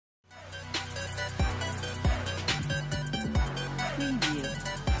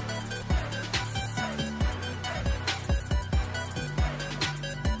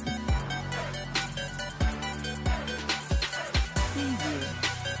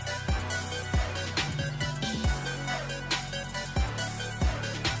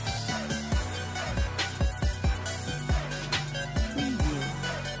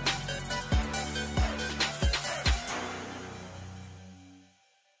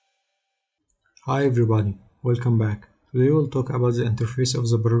Hi everybody, welcome back. Today we'll talk about the interface of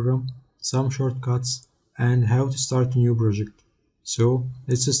the program, some shortcuts, and how to start a new project. So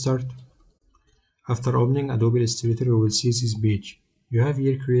let's start. After opening Adobe Illustrator, you will see this page. You have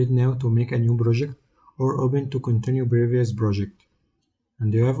here create now to make a new project or open to continue previous project.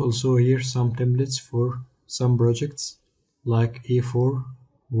 And you have also here some templates for some projects like A4,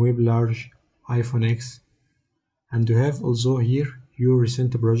 Web Large, iPhone X. And you have also here your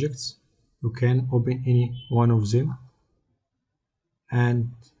recent projects. You can open any one of them,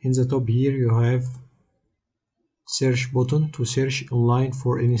 and in the top here you have search button to search online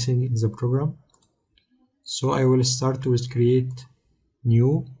for anything in the program. So I will start with create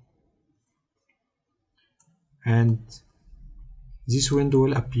new, and this window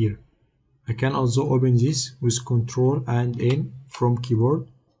will appear. I can also open this with Ctrl and N from keyboard,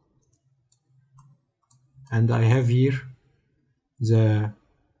 and I have here the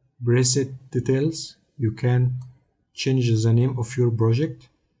preset details. You can change the name of your project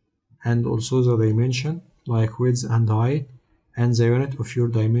and also the dimension like width and height, and the unit of your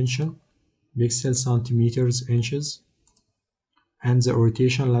dimension, pixels, centimeters, inches, and the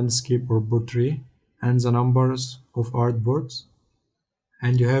rotation, landscape or portrait, and the numbers of artboards.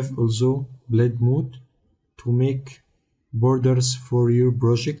 And you have also blend mode to make borders for your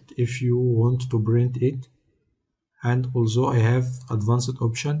project if you want to print it. And also I have advanced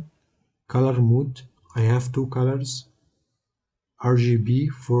option, color mode. I have two colors, RGB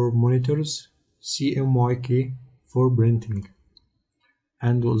for monitors, CMYK for printing.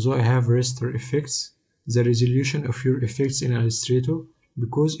 And also I have raster effects, the resolution of your effects in Illustrator,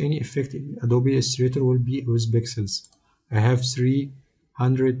 because any effect in Adobe Illustrator will be with pixels. I have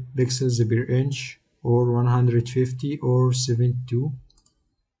 300 pixels per inch, or 150 or 72.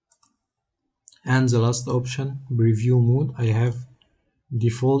 And the last option, preview mode, I have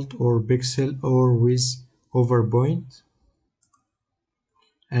default or pixel or with overpoint.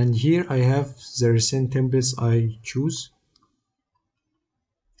 And here I have the recent templates I choose,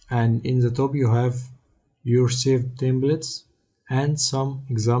 and in the top you have your saved templates and some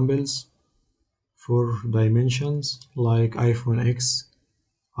examples for dimensions like iPhone X,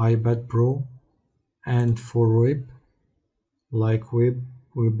 iPad Pro, and for web like web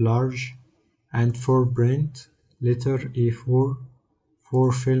large, and for print letter A4,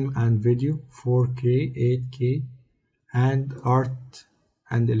 for film and video 4K, 8K, and art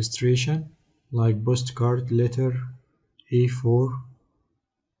and illustration like postcard letter A4,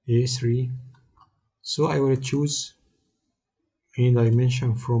 A3. So I will choose any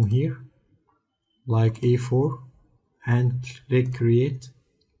dimension from here like A4 and click create.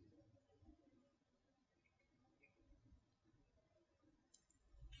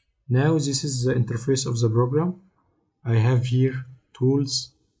 Now this is the interface of the program. I have here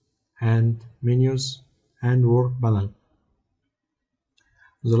tools and menus and work panel.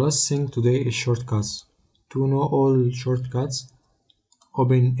 The last thing today is shortcuts. To know all shortcuts,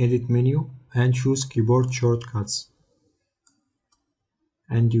 open edit menu and choose keyboard shortcuts.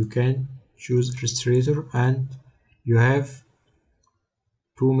 And you can choose Illustrator, and you have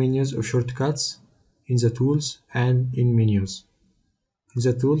two menus of shortcuts in the tools and in menus. In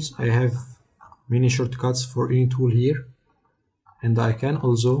the tools I have many shortcuts for any tool here, and I can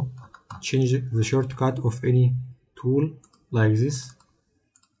also change the shortcut of any tool like this.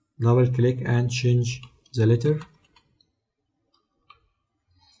 Double click and change the letter,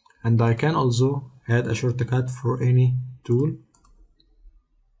 and I can also add a shortcut for any tool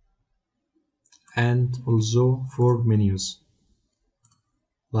and also for menus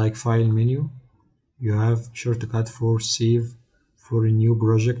like file menu. You have shortcut for save, for a new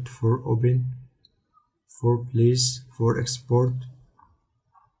project, for open, for place, for export.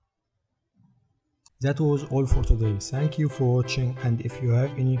 That was all for today. Thank you for watching, and if you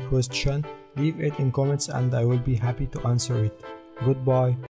have any question, leave it in comments and I will be happy to answer it. Goodbye.